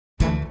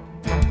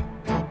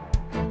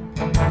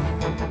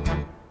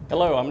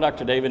Hello, I'm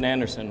Dr. David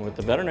Anderson with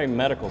the Veterinary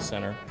Medical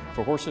Center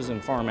for Horses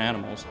and Farm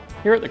Animals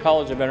here at the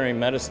College of Veterinary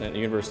Medicine at the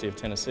University of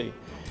Tennessee.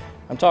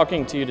 I'm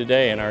talking to you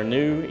today in our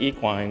new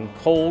equine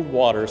cold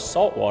water,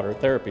 saltwater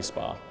therapy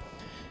spa.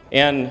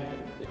 And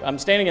I'm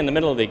standing in the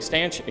middle of the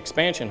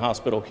expansion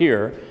hospital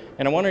here,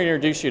 and I want to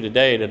introduce you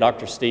today to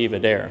Dr. Steve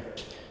Adair.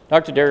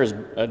 Dr.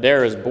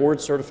 Adair is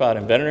board certified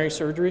in veterinary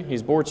surgery.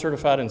 He's board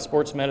certified in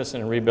sports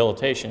medicine and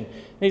rehabilitation.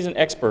 And he's an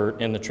expert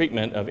in the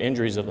treatment of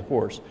injuries of the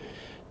horse.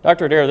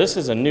 Dr. Adair, this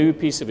is a new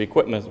piece of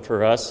equipment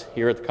for us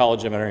here at the College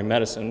of Veterinary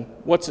Medicine.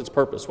 What's its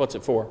purpose? What's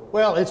it for?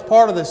 Well, it's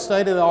part of the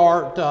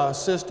state-of-the-art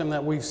system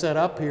that we've set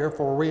up here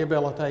for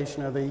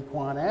rehabilitation of the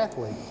equine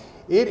athlete.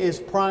 It is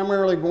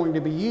primarily going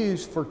to be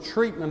used for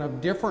treatment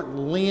of different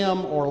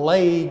limb or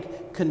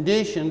leg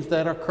conditions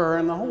that occur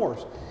in the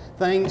horse.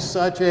 Things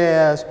such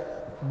as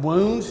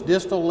wounds,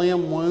 distal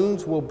limb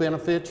wounds will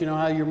benefit. You know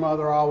how your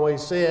mother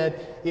always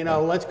said, you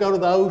know, let's go to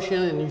the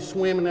ocean and you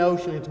swim in the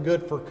ocean, it's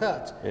good for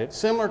cuts.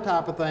 Similar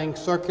type of thing,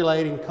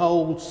 circulating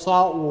cold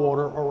salt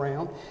water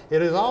around.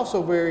 It is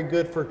also very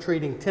good for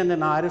treating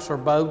tendonitis or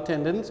bow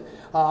tendons.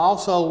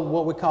 Also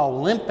what we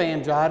call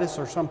lymphangitis,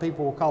 or some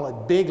people will call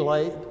it big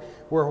leg,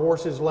 where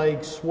horses'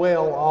 legs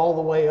swell all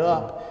the way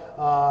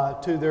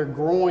up to their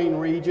groin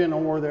region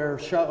or their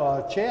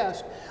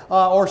chest,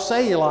 or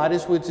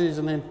cellulitis, which is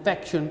an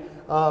infection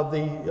of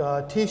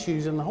the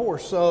tissues in the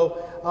horse.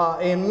 So,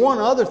 and one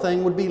other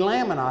thing would be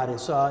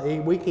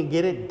laminitis. We can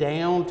get it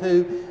down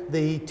to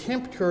the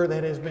temperature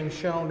that has been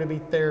shown to be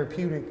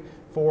therapeutic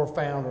for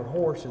foundered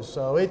horses.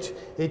 So it's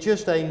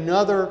just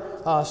another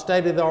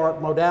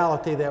state-of-the-art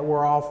modality that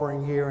we're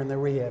offering here in the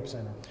rehab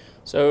center.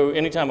 So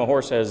anytime a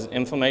horse has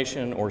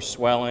inflammation or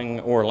swelling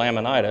or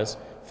laminitis,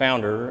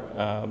 founder,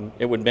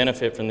 it would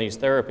benefit from these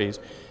therapies.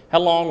 How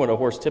long would a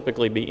horse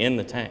typically be in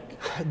the tank?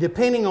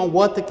 Depending on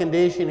what the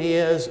condition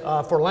is,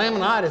 for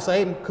laminitis,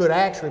 they could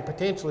actually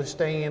potentially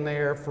stay in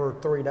there for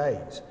 3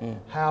 days.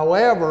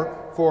 However,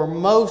 for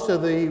most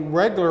of the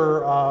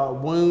regular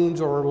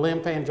wounds or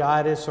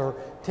lymphangitis or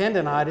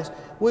tendonitis,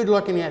 we're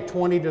looking at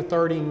 20 to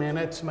 30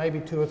 minutes, maybe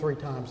 2 or 3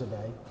 times a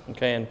day.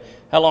 Okay, and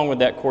how long would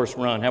that course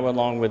run? How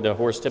long would the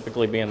horse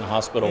typically be in the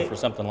hospital for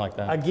something like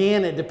that?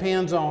 Again, it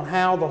depends on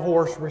how the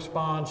horse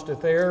responds to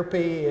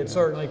therapy. It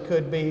certainly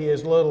could be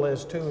as little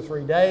as 2 or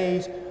 3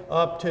 days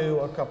up to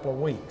a couple of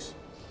weeks.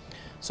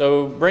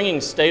 So bringing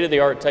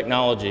state-of-the-art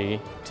technology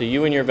to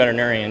you and your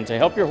veterinarian to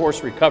help your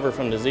horse recover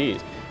from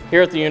disease.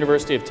 Here at the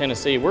University of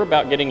Tennessee, we're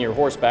about getting your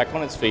horse back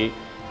on its feet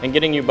and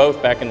getting you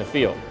both back in the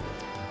field.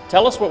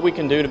 Tell us what we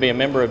can do to be a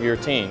member of your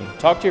team.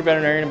 Talk to your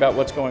veterinarian about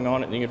what's going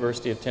on at the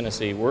University of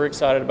Tennessee. We're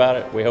excited about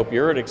it. We hope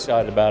you're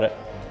excited about it.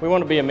 We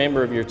want to be a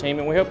member of your team,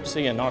 and we hope to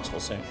see you in Knoxville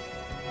soon.